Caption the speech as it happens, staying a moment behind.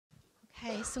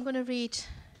Okay, so I'm going to read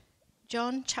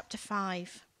John chapter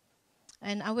 5.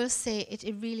 And I will say it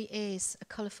really is a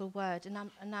colourful word, and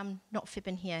I'm not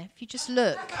fibbing here. If you just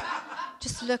look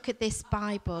at this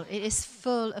Bible. It is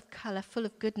full of colour, full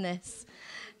of goodness.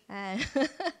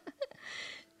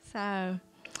 So,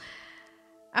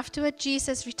 afterward,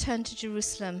 Jesus returned to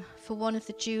Jerusalem for one of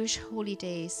the Jewish holy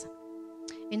days.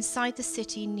 Inside the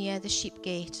city, near the sheep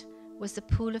gate, was the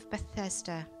pool of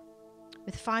Bethesda,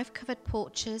 with 5 covered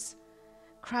porches.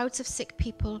 Crowds of sick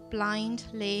people, blind,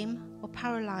 lame, or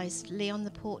paralyzed, lay on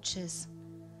the porches.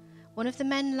 One of the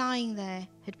men lying there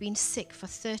had been sick for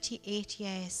 38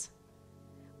 years.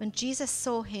 When Jesus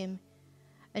saw him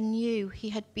and knew he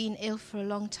had been ill for a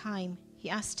long time, he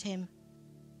asked him,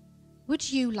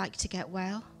 "Would you like to get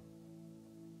well?"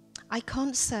 "I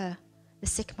can't, sir," the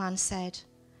sick man said,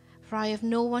 "for I have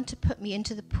no one to put me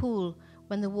into the pool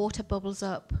when the water bubbles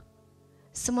up.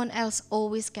 Someone else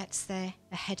always gets there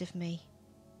ahead of me."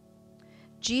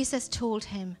 Jesus told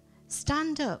him,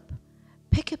 "Stand up,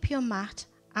 pick up your mat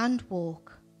and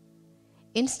walk."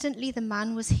 Instantly the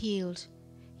man was healed.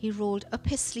 He rolled up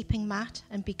his sleeping mat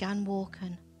and began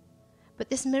walking.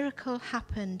 But this miracle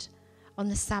happened on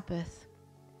the Sabbath,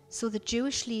 so the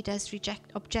Jewish leaders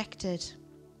objected.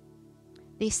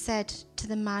 They said to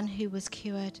the man who was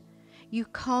cured, "You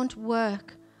can't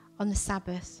work on the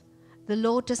Sabbath. The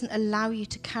Lord doesn't allow you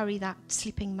to carry that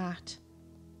sleeping mat."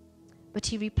 But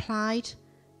he replied,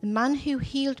 "The man who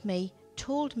healed me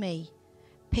told me,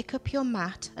 'Pick up your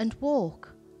mat and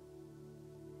walk.'"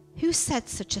 "Who said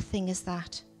such a thing as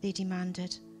that?" they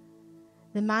demanded.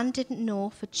 The man didn't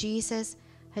know, for Jesus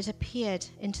had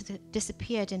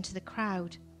disappeared into the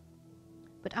crowd.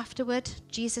 But afterward,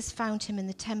 Jesus found him in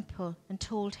the temple and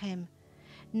told him,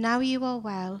 "Now you are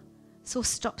well, so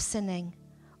stop sinning,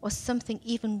 or something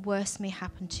even worse may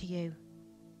happen to you."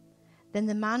 Then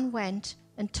the man went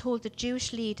and told the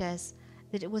Jewish leaders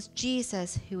that it was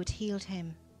Jesus who had healed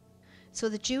him. So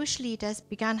the Jewish leaders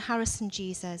began harassing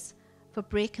Jesus for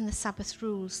breaking the Sabbath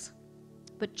rules.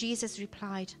 But Jesus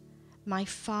replied, "My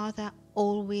Father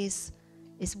always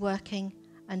is working,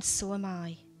 and so am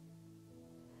I."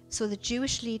 So the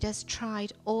Jewish leaders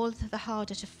tried all the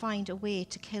harder to find a way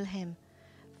to kill him,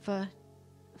 for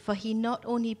he not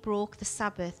only broke the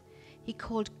Sabbath, he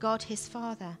called God his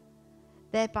Father,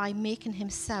 thereby making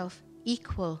himself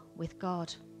equal with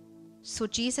God. So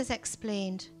Jesus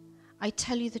explained, "I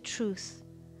tell you the truth.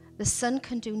 The Son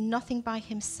can do nothing by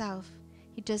himself.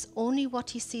 He does only what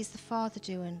he sees the Father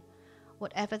doing.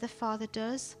 Whatever the Father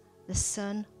does, the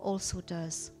Son also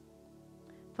does.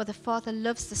 For the Father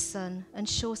loves the Son and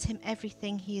shows him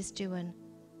everything he is doing.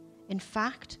 In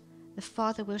fact, the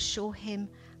Father will show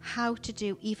him how to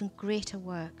do even greater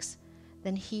works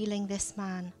than healing this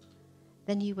man.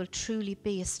 Then you will truly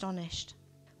be astonished.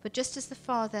 For just as the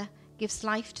Father gives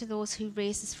life to those who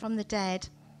raises from the dead,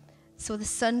 so the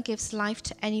Son gives life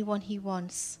to anyone he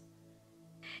wants.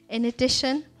 In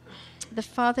addition, the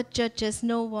Father judges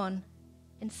no one.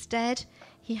 Instead,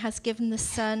 he has given the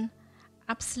Son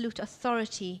absolute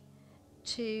authority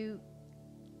to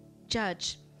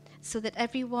judge, so that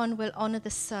everyone will honor the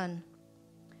Son.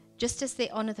 Just as they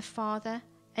honor the Father,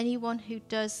 anyone who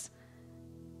does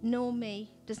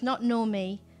not know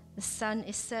me, the Son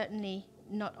is certainly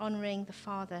not honoring the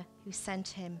Father who sent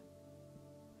him.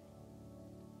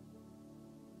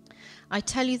 I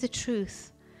tell you the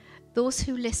truth, those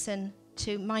who listen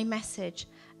to my message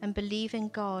and believe in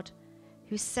God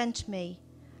who sent me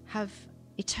have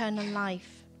eternal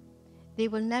life. They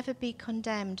will never be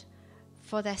condemned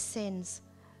for their sins,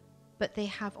 but they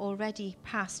have already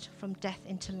passed from death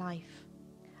into life.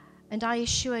 And I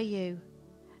assure you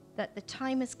that the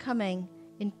time is coming,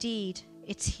 indeed,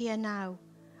 it's here now,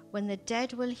 when the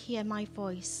dead will hear my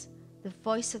voice, the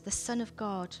voice of the Son of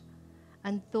God,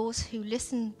 and those who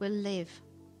listen will live.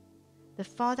 The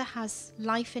Father has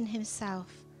life in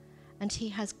himself, and he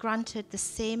has granted the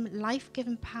same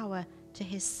life-giving power to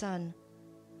his Son,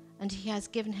 and he has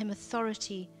given him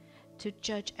authority to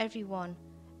judge everyone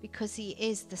because he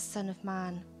is the Son of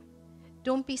Man.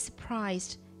 Don't be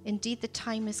surprised. Indeed, the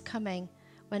time is coming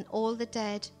when all the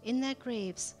dead in their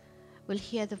graves will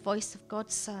hear the voice of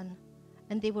God's Son,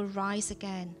 and they will rise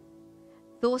again.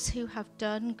 Those who have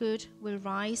done good will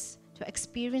rise to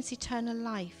experience eternal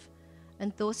life,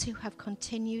 and those who have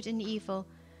continued in evil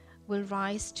will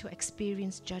rise to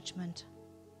experience judgment.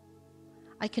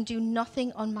 I can do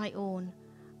nothing on my own.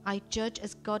 I judge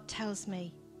as God tells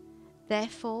me.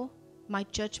 Therefore, my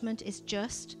judgment is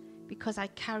just because I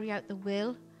carry out the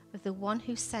will of the one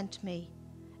who sent me,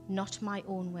 not my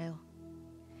own will.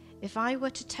 If I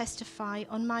were to testify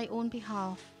on my own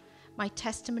behalf, my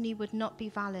testimony would not be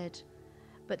valid.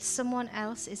 but someone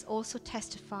else is also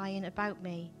testifying about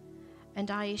me, and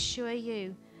I assure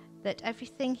you that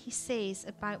everything he says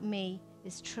about me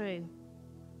is true.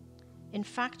 In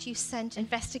fact, you sent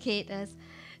investigators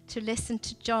to listen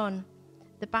to John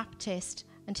the Baptist,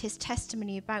 and his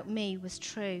testimony about me was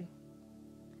true.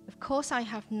 Of course, I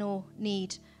have no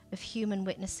need of human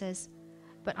witnesses,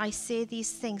 but I say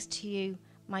these things to you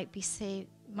might be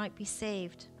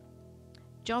saved.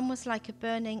 John was like a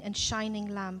burning and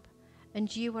shining lamp,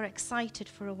 and you were excited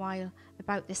for a while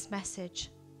about this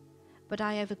message. But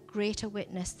I have a greater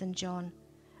witness than John.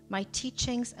 My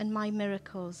teachings and my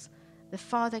miracles. The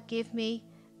Father gave me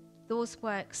those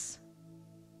works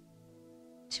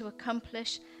to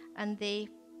accomplish, and they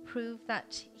prove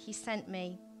that he sent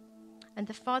me. And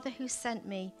the Father who sent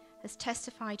me has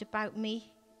testified about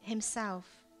me himself.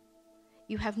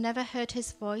 You have never heard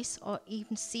his voice or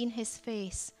even seen his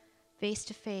face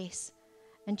to face,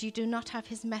 and you do not have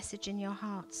his message in your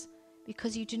hearts,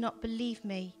 because you do not believe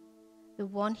me, the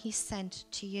one he sent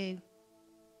to you.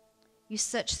 You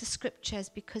search the scriptures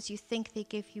because you think they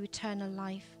give you eternal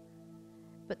life,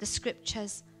 but the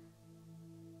scriptures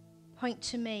point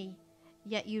to me,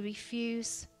 yet you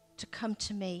refuse to come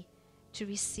to me to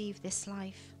receive this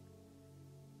life.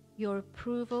 Your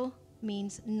approval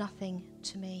means nothing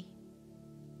to me.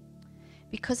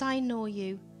 Because I know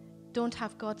you don't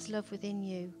have God's love within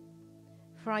you,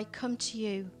 for I come to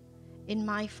you in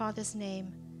my Father's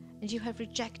name, and you have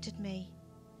rejected me.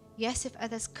 Yes, if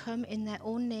others come in their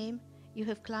own name, you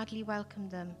have gladly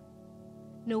welcomed them.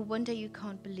 No wonder you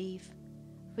can't believe,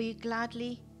 for you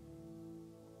gladly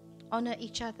honor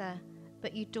each other,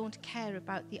 but you don't care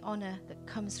about the honor that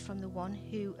comes from the one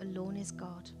who alone is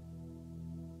God.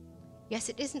 Yes,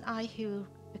 it isn't I who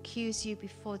accuse you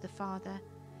before the Father.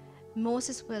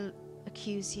 Moses will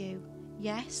accuse you.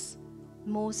 Yes,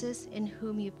 Moses, in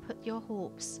whom you put your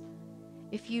hopes.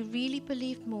 If you really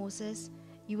believed Moses,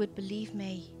 you would believe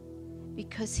me,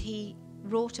 because he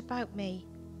wrote about me.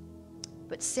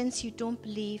 But since you don't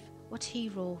believe what he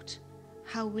wrote,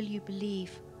 how will you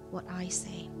believe what I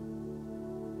say?